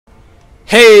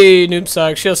Hey,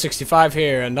 Noobsuck, Sheelo65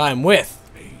 here, and I'm with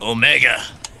Omega.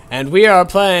 And we are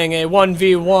playing a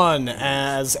 1v1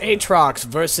 as Aatrox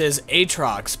versus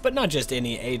Aatrox, but not just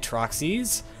any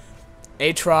Aatroxies.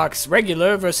 Aatrox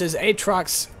regular versus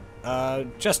Aatrox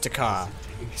Justica.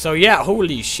 So yeah,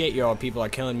 holy shit, y'all people are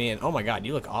killing me, and oh my god,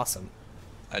 you look awesome.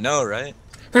 I know, right?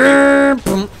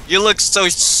 You look so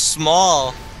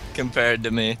small compared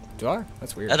to me. Do I?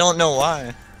 That's weird. I don't know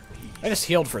why. I just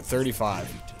healed for 35.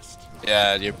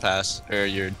 Yeah, your pass, or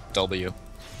your W.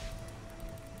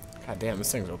 God damn,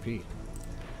 this thing's OP.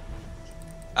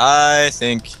 I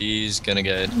think he's gonna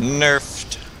get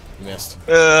nerfed. You missed.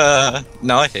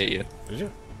 No, I hate you. Did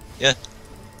you? Yeah.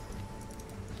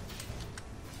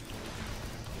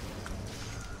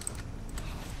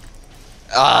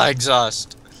 Ah,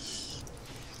 exhaust.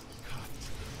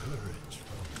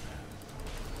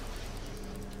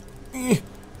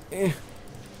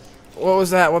 What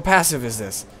was that? What passive is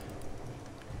this?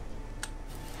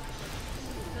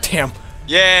 Damn.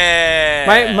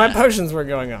 Yeah. My potions were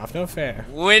going off. No fair.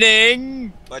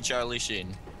 Winning by Charlie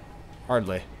Sheen.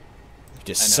 Hardly. You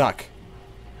just suck.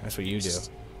 That's what you do.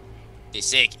 The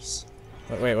sickies.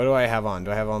 Wait, what do I have on?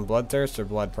 Do I have on Bloodthirst or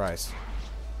Blood Price?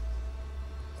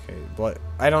 Okay, Blood.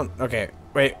 I don't. Okay,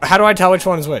 wait. How do I tell which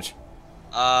one is which?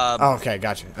 Oh, okay,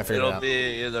 gotcha. I figured it out. It'll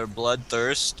be either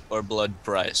Bloodthirst or Blood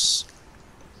Price.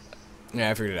 Yeah,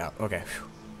 I figured it out. Okay. Whew.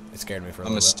 It scared me for a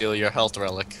I'm little gonna bit. steal your health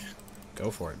relic. Go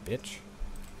for it, bitch.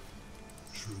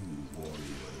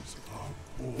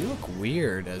 You look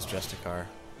weird as Justicar.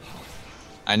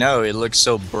 I know, it looks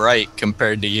so bright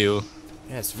compared to you.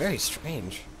 Yeah, it's very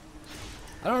strange.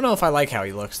 I don't know if I like how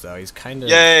he looks, though. He's kind of...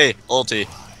 Yay! Ulti.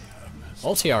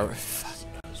 Ulti are...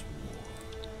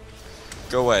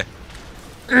 Go away.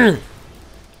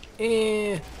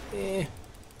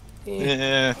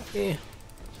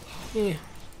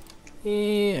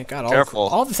 God, Careful.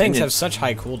 all the things have such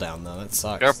high cooldown, though. That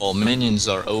sucks. Careful, minions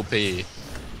are OP.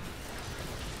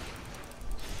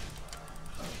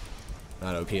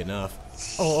 Not OP enough.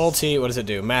 Oh, ulti, what does it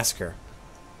do? Massacre.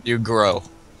 You grow.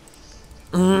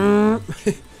 And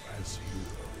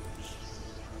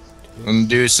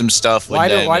do some stuff with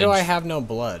damage. Why do I have no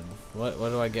blood? What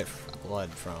do I get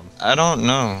blood from? I don't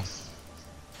know.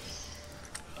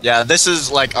 Yeah, this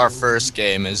is like our first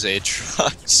game as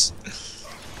Aatrox.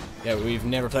 Yeah, we've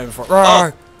never played before.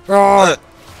 Roar! Roar!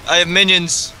 I have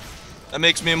minions. That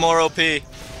makes me more OP.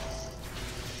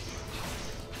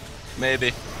 Maybe.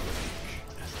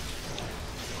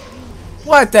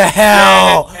 What the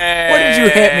hell? What did you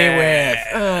hit me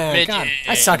with? God,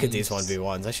 I suck at Minions. these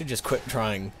 1v1s. I should just quit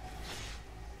trying.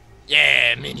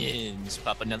 Yeah, minions.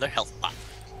 Pop another health pop.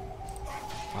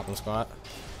 Pop and squat.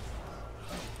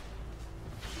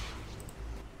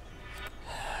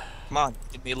 Come on,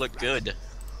 make me look good.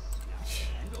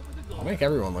 I'll make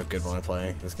everyone look good when I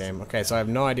play this game. Okay, so I have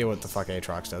no idea what the fuck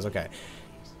Aatrox does. Okay.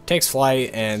 Takes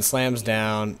flight and slams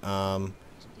down.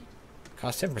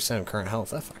 Costs 10% of current health.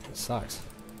 That fucking sucks.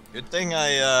 Good thing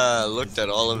I looked at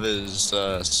all of his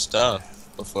stuff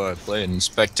before I played and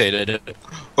spectated it.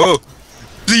 Oh,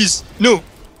 please, no.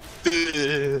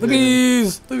 The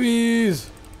bees! The bees!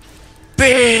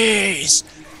 Bees!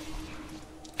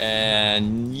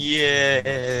 And yeah.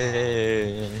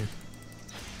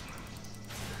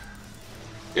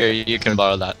 Here, you can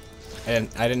borrow that. I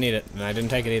didn't need it, and I didn't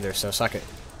take it either, so suck it.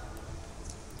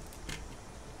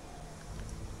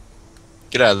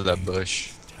 Get out of that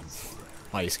bush.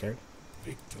 Why, you scared?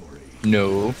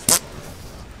 No.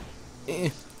 What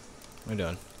are you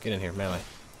doing? Get in here, melee.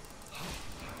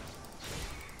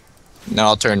 Now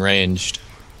I'll turn ranged.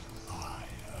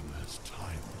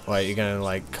 Why, you gonna,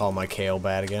 like, call my KO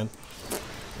bad again?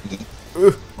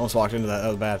 Almost walked into that. That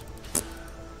was bad.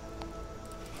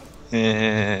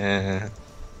 Yeah.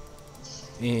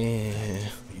 Yeah.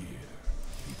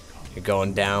 You're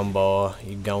going down, boy.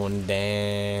 You're going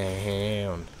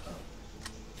down.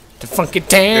 To funky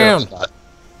town.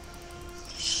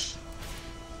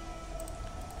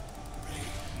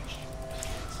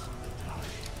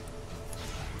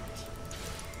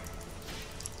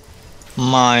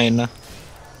 Mine.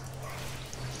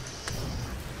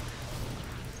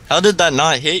 How did that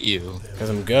not hit you? Because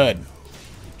I'm good.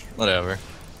 Whatever.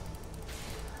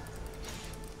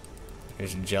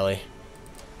 Here's your jelly.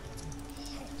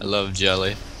 I love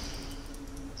jelly.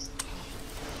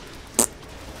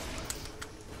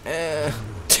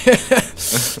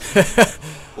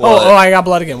 Oh, I got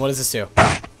blood again. What does this do?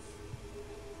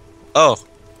 Oh,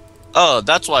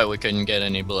 that's why we couldn't get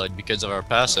any blood, because of our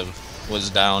passive was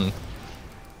down.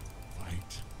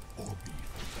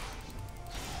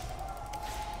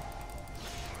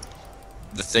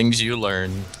 The things you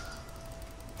learn.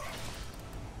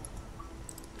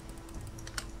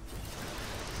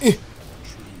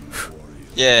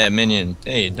 Yeah, minion.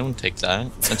 Hey, don't take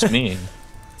that. That's mean.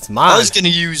 It's mine. I was gonna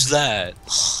use that.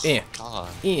 Yeah. God.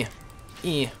 Yeah.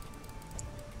 Yeah.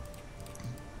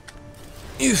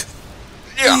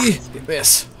 Yeah.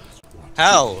 Miss.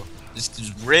 How? This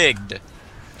is rigged.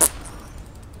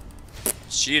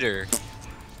 Cheater.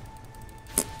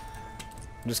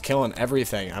 I'm just killing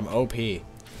everything. I'm OP.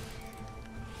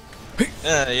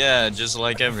 Yeah, just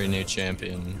like every new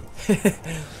champion.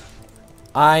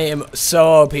 I am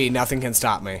so OP. Nothing can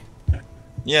stop me.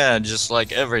 Yeah, just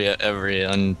like every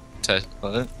untest.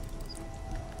 What?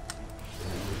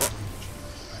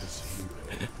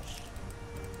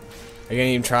 Are you gonna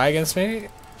even try against me?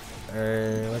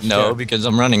 Or what you No, doing? because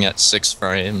I'm running at 6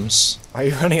 frames. Are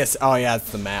you running a? Oh yeah,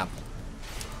 it's the map.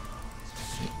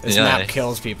 This Yeah. map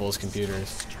kills people's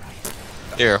computers.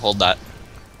 Here, hold that.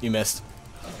 You missed.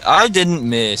 I didn't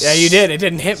miss. Yeah, you did. It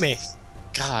didn't hit me.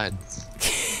 God.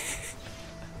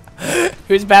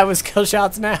 Who's bad with skill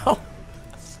shots now?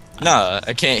 Nah,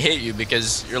 I can't hit you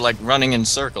because you're like running in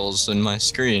circles in my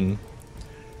screen.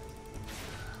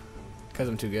 Because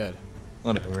I'm too good.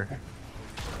 Whatever.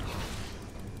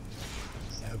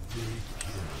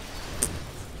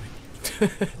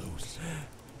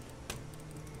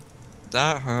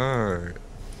 That hurt.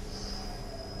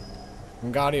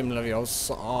 Wingardium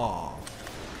Leviosa. Oh.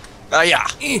 Ah, yeah.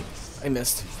 I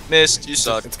missed. Missed. You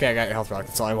suck. It's okay, I got your health rock.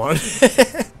 That's all I want.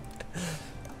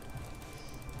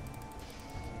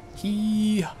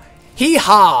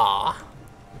 Hee-haw!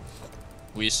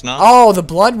 We snot. Oh, the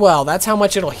blood well. That's how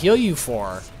much it'll heal you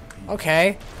for.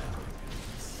 Okay.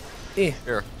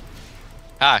 Here.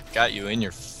 Ah, got you in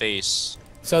your face.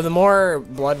 So the more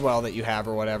blood well that you have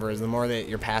or whatever is the more that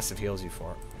your passive heals you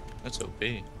for. That's OP.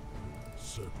 You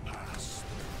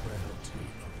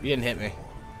didn't hit me.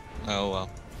 Oh well.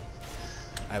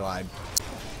 I lied.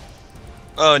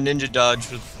 Oh, ninja dodge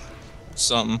with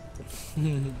something.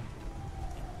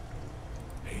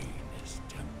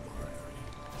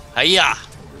 Hiya!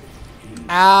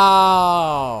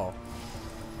 Ow!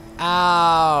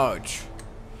 Ouch!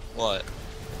 What?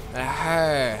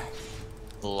 Ah.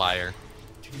 Liar.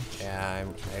 Yeah, I'm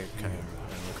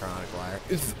a chronic liar.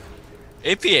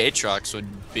 AP Aatrox would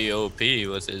be OP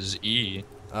with his E.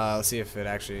 Let's see if it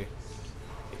actually.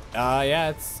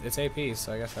 Yeah, it's AP,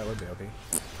 so I guess that would be OP.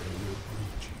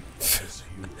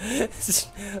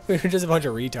 We're just a bunch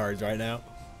of retards right now.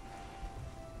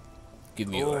 Give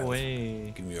me Go your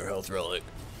away. Give me your health relic.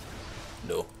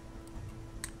 No.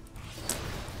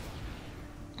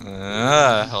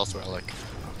 Health relic.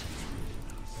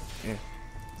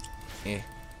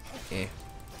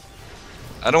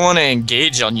 I don't want to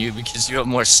engage on you because you have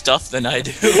more stuff than I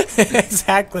do.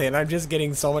 Exactly, and I'm just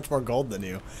getting so much more gold than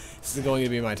you. This is going to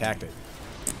be my tactic.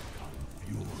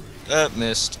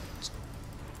 Missed.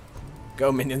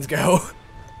 Go, minions, go.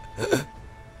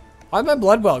 Why's my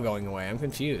blood well going away? I'm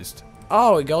confused.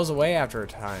 Oh, it goes away after a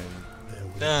time.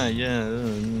 Yeah.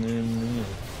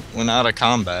 When out of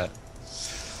combat.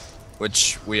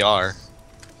 Which we are.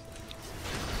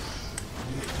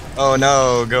 Oh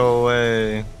no, go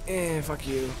away. Fuck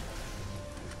you.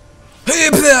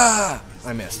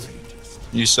 I missed.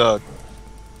 You suck.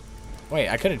 Wait,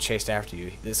 I could have chased after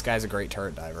you. This guy's a great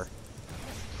turret diver.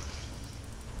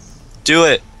 Do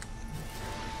it.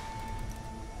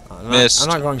 I'm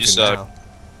not going You to suck. now.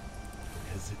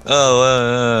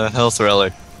 Oh, health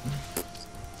relic.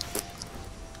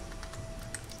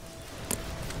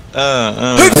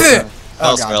 Oh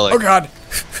Health god. relic. Oh god.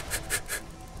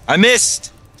 I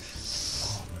missed.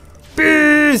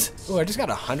 Bees! Ooh, I just got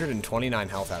 129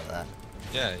 health out of that.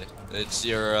 Yeah, it's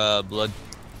your blood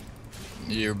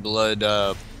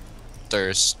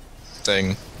thirst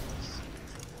thing.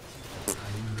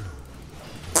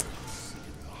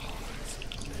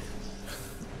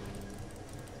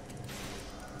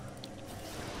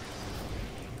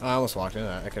 Oh, I almost walked into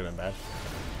that. That could have been bad.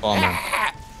 Bummer.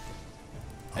 I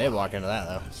didn't walk into that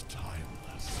though.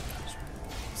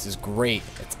 This is great.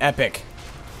 It's epic.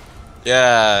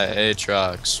 Yeah,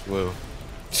 Aatrox. Woo.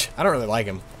 I don't really like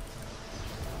him.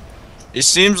 He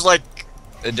seems like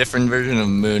a different version of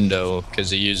Mundo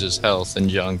because he uses health and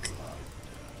junk.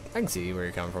 I can see where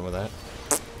you're coming from with that.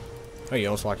 Oh, you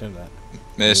almost walked into that.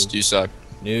 Missed. You suck.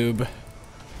 Noob.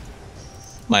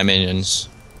 My minions.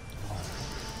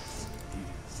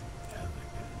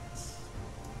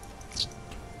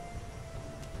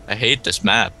 I hate this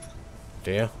map.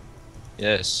 Do you?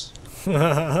 Yes.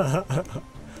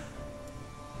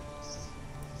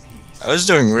 I was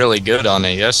doing really good on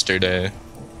it yesterday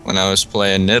when I was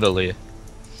playing Italy.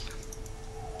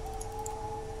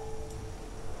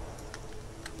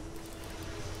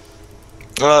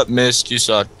 Oh, missed. You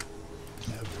suck.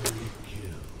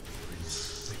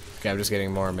 Okay, I'm just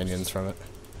getting more minions from it.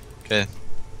 Okay.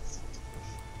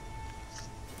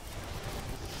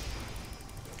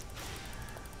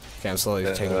 Okay, I'm slowly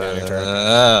taking down your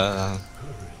turret.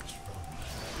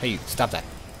 Hey, stop that.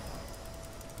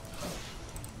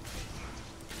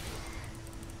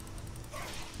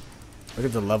 Look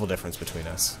at the level difference between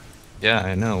us. Yeah,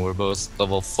 I know. We're both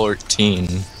level 14.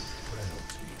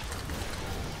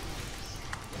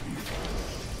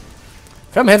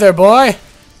 Come hither, boy!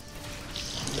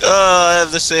 Oh, I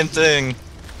have the same thing.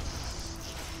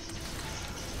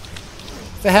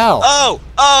 What the hell? Oh!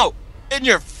 Oh! In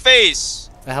your face!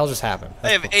 What the hell just happened?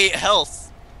 I have 8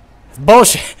 health.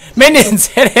 Bullshit! Minions!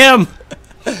 Hit him!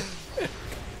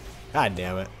 God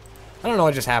damn it. I don't know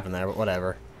what just happened there, but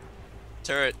whatever.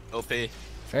 Turret, OP.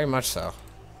 Very much so.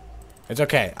 It's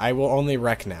okay. I will only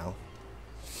wreck now.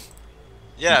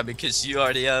 Yeah, because you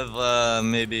already have,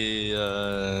 maybe,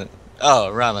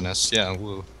 Oh, Ravenous, yeah,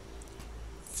 woo.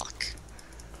 Fuck.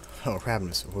 Oh,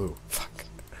 Ravenous. Woo. Fuck.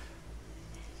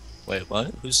 Wait,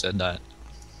 what? Who said that?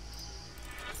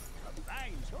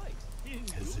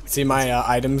 See my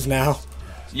items now?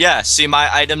 Yeah, see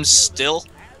my items still?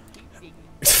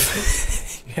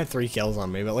 You had 3 kills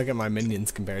on me, but look at my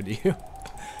minions compared to you.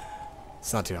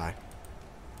 It's not too high.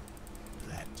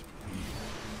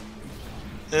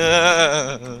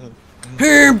 Oh,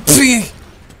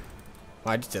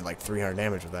 I just did like 300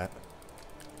 damage with that.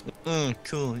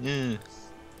 Cool, yeah.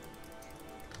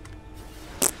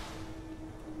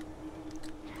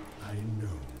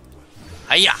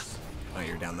 Hiya! Oh,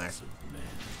 you're down there.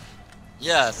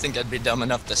 Yeah, I think I'd be dumb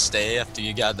enough to stay after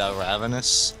you got that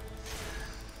Ravenous.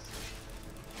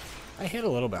 I hit a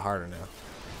little bit harder now.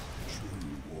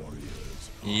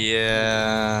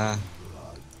 Yeah.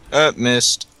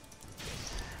 Missed.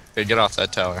 Okay, get off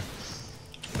that tower.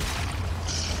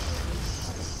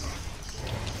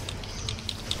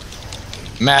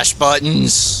 Mash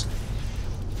buttons.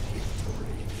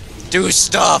 Do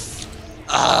stuff.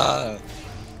 God,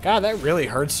 that really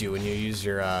hurts you when you use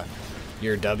your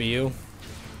W.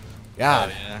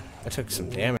 God, Oh, yeah. I took some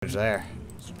damage there.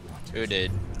 Who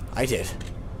did? I did.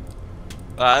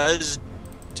 I was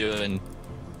doing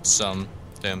some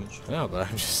damage. No, but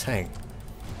I'm just saying.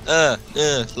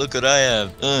 Look what I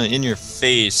have. In your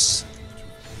face.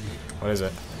 What is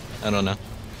it? I don't know.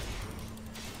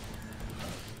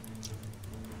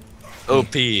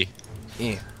 OP.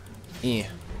 Yeah. Yeah.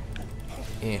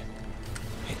 Yeah.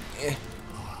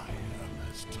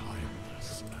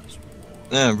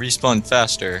 Respawn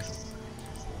faster.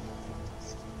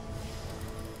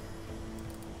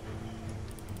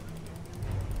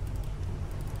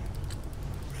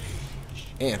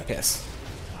 And piss.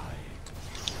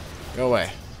 Go away.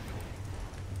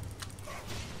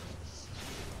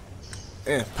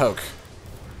 Poke.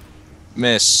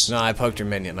 Miss. No, I poked your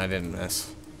minion. I didn't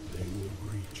miss.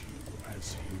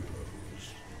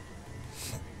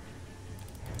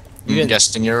 I'm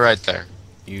guessing you're right there.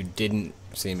 You didn't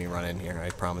see me run in here.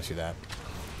 I promise you that.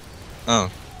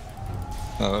 Oh.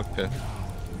 Oh, okay.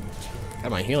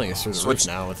 God, my healing is through the roof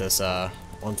now with this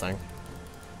one thing.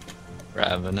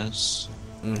 Ravenous.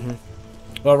 Mm-hmm.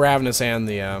 Well, Ravenous and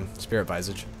the Spirit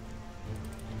Visage.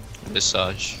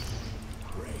 Visage.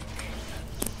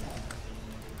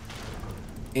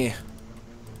 Yeah.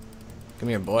 Come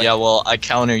here, boy. Yeah, well, I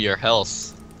counter your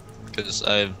health. Because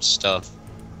I have stuff.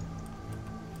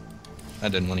 I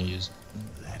didn't want to use it.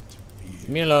 Leave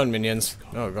me alone, minions.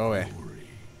 No, go away.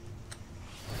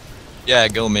 Yeah,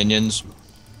 go minions.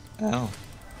 Ow.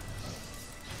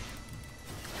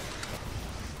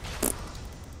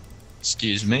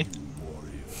 Excuse me.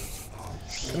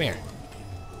 Come here.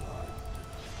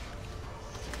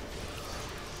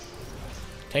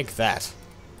 Take that.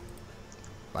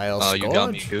 Vile Oh, you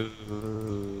got me Scourge.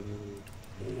 good.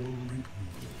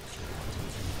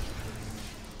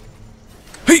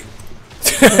 Hey!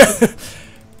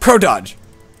 Pro dodge.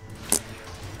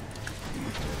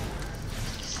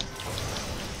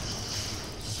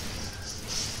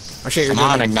 Oh shit, you're Come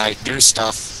on, doing it. Ignite, do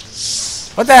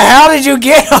stuff. What the hell did you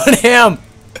get on him?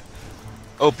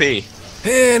 OP.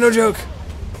 Hey, no joke.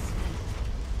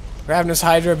 Ravenous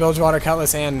Hydra, Bilgewater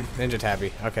Cutlass, and Ninja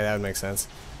Tappy. Okay, that would make sense.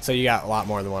 So you got a lot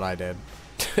more than what I did.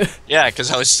 Yeah,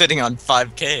 because I was sitting on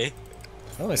 5k.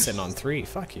 I'm only sitting on 3.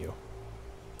 Fuck you.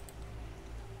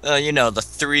 You know, the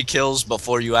 3 kills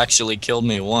before you actually killed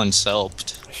me once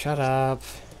helped. Shut up.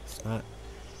 It's not.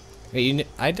 Wait,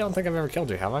 I don't think I've ever killed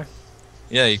you, have I?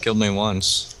 Yeah, you killed me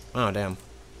once. Oh, damn.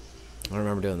 I don't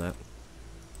remember doing that.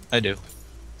 I do.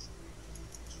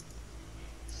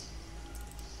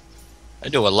 I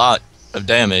do a lot of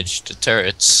damage to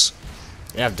turrets.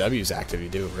 You have W's active, you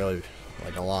do really,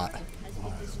 like, a lot.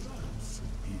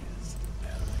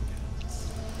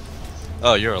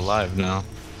 Oh, you're alive now.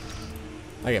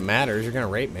 Like it matters, you're gonna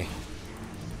rape me.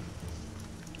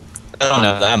 I don't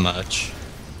have that much.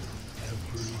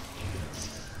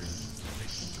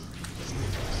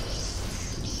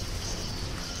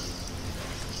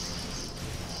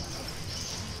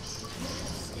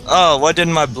 Oh, why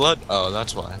didn't my blood? Oh,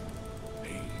 that's why.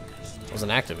 It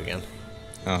wasn't active again.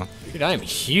 Oh. Dude, I am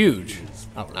huge.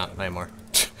 Oh, not anymore.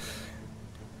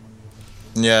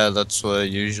 Yeah, that's what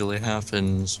usually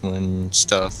happens when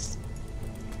stuff.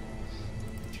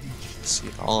 Let's see,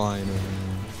 all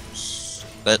items.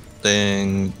 That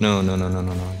thing. No.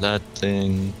 That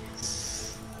thing.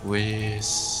 With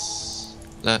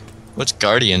that. What's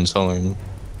Guardian's Horn?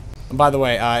 By the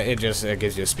way, it gives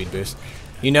you a speed boost.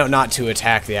 You know not to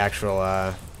attack the actual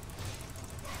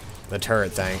the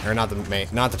turret thing, or not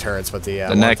the turrets, but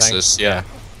the Nexus. thing. Yeah.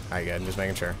 Alright, good. Just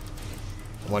making sure.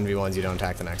 1v1s, you don't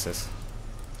attack the Nexus.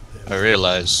 I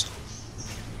realize.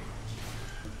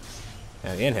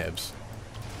 Yeah, the inhibs.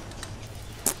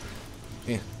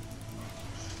 Yeah.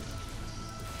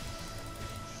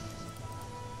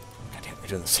 Goddamn, you're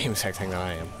doing the same exact thing that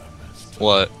I am.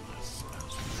 What?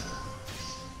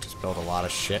 Just build a lot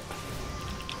of shit.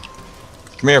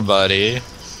 Come here, buddy.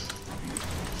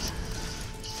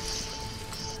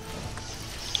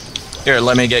 Here,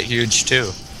 let me get huge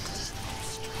too.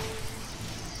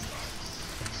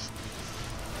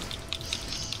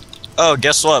 Oh,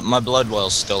 guess what? My blood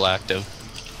well's still active.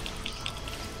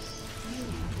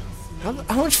 How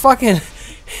much fucking...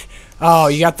 Oh,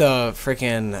 you got the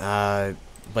freaking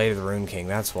Blade of the Rune King.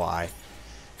 That's why.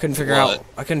 Couldn't figure out.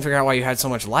 I couldn't figure out why you had so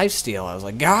much lifesteal. I was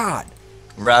like, God.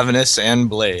 Ravenous and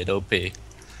Blade, OP.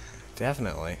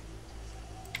 Definitely.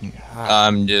 God.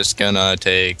 I'm just gonna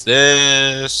take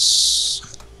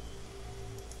this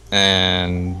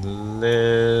and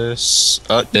this.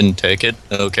 Oh, didn't take it.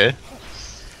 Okay.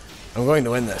 I'm going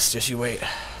to win this. Just you wait.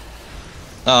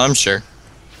 Oh, I'm sure.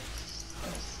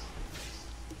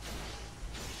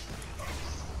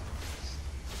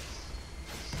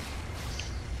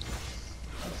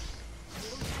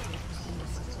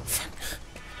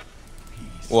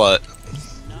 What?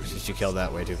 Just you killed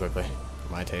that way too quickly,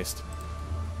 for my taste.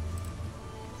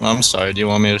 I'm sorry, do you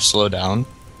want me to slow down?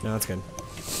 No, that's good.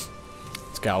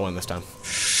 Let's go, I'll win this time.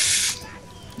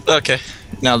 Okay.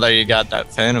 Now that you got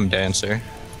that Phantom Dancer.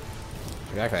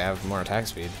 Exactly, I have more attack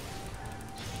speed.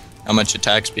 How much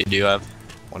attack speed do you have?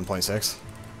 1.6.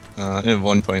 I have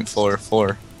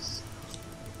 1.44.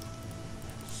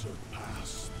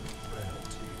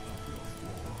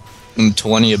 And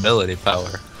 20 ability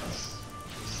power.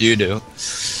 You do.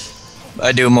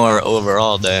 I do more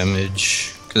overall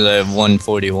damage because I have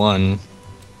 141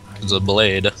 because of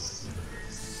Blade.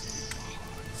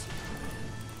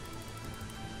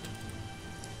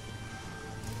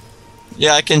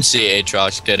 Yeah, I can see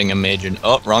Aatrox getting a major.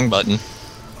 Oh, wrong button.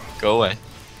 Go away.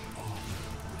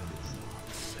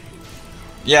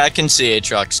 Yeah, I can see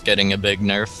Aatrox getting a big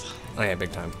nerf. Oh yeah,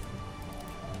 big time.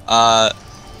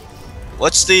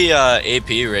 What's the AP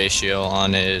ratio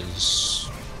on his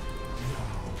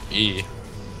E?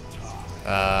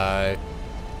 12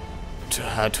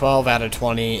 out of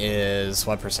 20 is,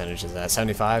 what percentage is that?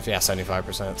 75? Yeah,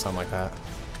 75%, something like that.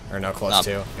 Or no, close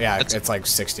to. Yeah, it's like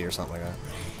 60 or something like that.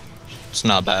 It's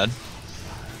not bad.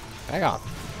 Back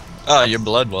off. Oh, your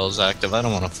blood well is active. I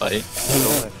don't want to fight.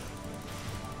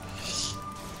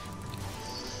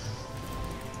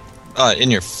 In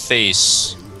your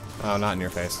face. Oh, not in your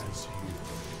face.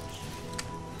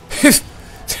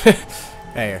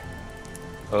 Hey.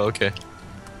 Oh, okay.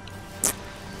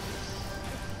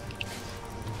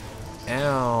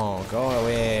 Ow, go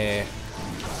away.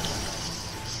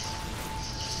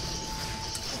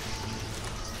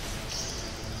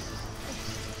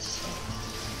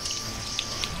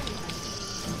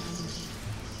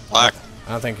 Black.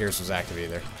 I don't think yours was active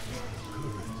either.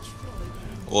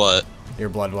 What? Your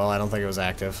blood well, I don't think it was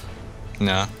active.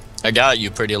 No. I got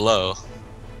you pretty low.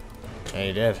 Yeah,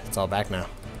 you did. It's all back now.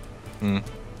 Hmm.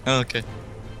 Oh, okay.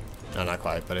 No, not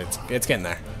quite, but it's getting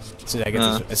there. As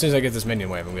soon as I get this minion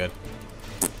wave, I'm good.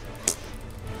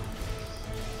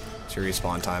 It's your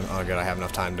respawn time. Oh, good. I have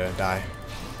enough time to die.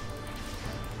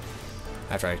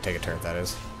 After I take a turret, that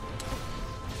is.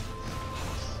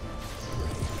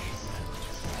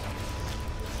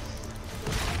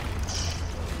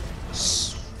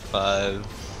 Five,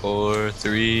 4,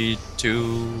 3, 2,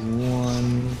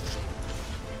 1.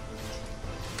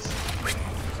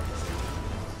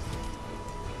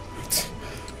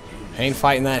 I ain't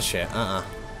fighting that shit.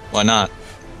 Why not?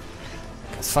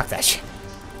 Cause fuck that shit.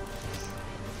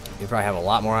 You probably have a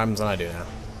lot more items than I do now.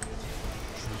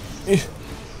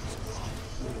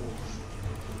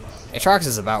 Aatrox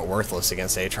is about worthless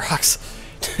against Aatrox.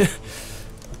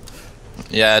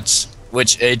 Yeah, it's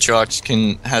which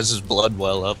Aatrox has his blood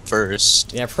well up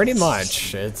first. Yeah, pretty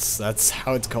much. That's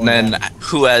how it's going. And then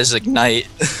who has Ignite?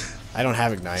 I don't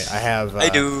have Ignite. I have. I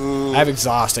do. I have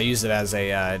Exhaust. I use it as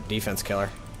a defense killer.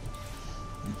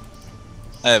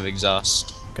 I have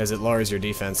Exhaust. Because it lowers your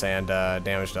defense and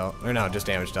damage dealt. Or no, just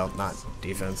damage dealt, not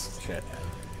defense. Shit.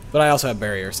 But I also have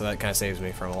Barrier, so that kind of saves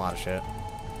me from a lot of shit.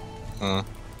 Well,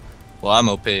 I'm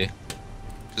OP.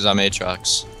 Because I'm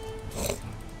Aatrox.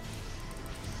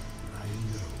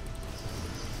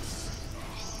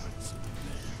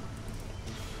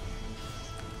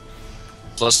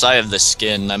 Plus, I have the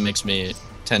skin. That makes me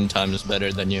 10 times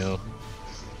better than you.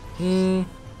 Not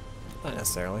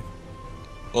necessarily.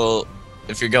 Well,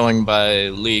 if you're going by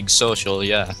League Social,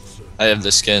 yeah. I have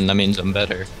the skin. That means I'm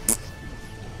better.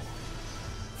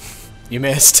 You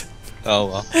missed. Oh,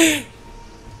 well.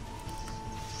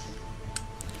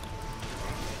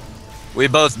 We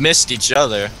both missed each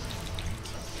other.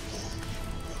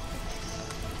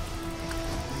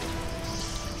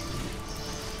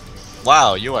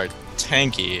 Wow, you are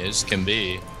tanky as can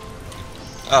be.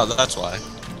 Oh, that's why.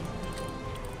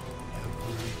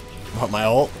 What, my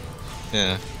ult?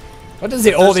 Yeah. What does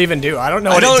the ult even do? I don't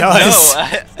know what it does.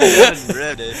 I haven't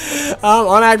read it.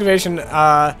 On activation,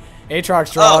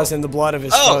 Aatrox draws in the blood of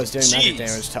his foes, doing magic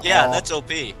damage to all. Yeah, that's OP.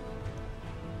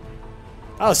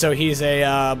 Oh, so he's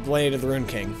a Blade of the Rune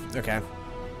King. Okay.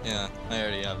 Yeah, I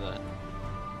already have that.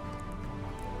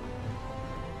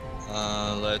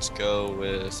 Let's go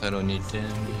with I don't need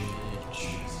damage.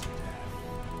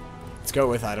 Let's go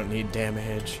with I don't need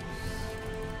damage.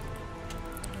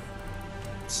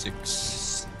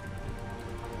 6.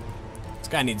 This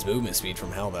guy needs movement speed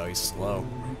from hell, though. He's slow.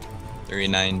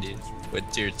 390 with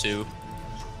tier 2.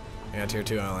 Yeah, tier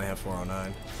 2, I only have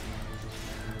 409.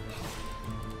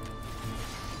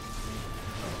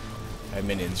 I have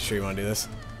minions. Sure you want to do this?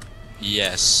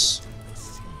 Yes.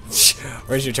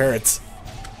 Where's your turrets?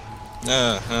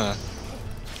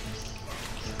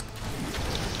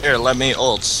 Here, let me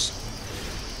ult.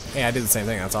 Hey, I did the same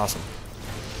thing. That's awesome.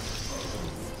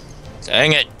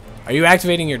 Dang it. Are you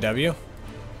activating your W?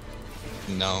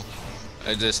 No.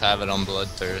 I just have it on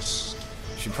Bloodthirst.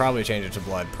 Should probably change it to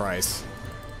Blood Price.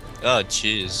 Oh,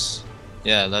 jeez.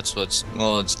 Yeah, that's what's...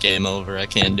 Well, it's game over. I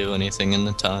can't do anything in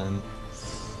the time.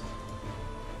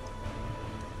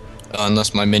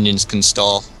 Unless my minions can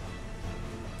stall.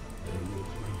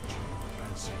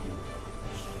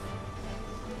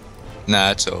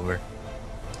 Nah, it's over.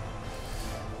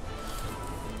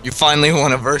 You finally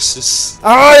won a versus.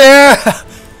 Oh yeah!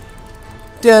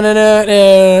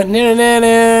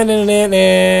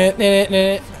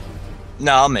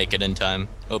 No, I'll make it in time.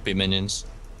 OP minions.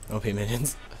 OP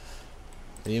minions.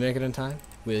 Will you make it in time?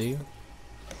 Will you?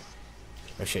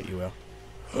 Oh shit, you will.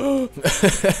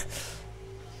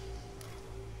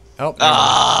 Oh.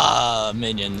 Ah,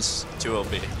 minions. 2 OP.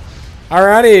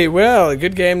 Alrighty, well,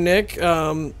 good game, Nick.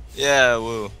 Yeah,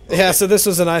 woo. Okay. Yeah, so this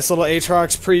was a nice little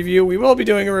Aatrox preview. We will be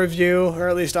doing a review, or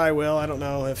at least I will. I don't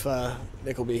know if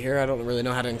Nick will be here. I don't really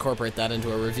know how to incorporate that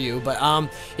into a review. But,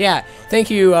 yeah, thank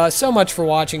you so much for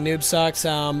watching Noob Sucks.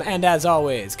 And as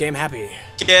always, game happy.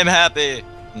 Game happy.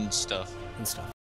 And stuff.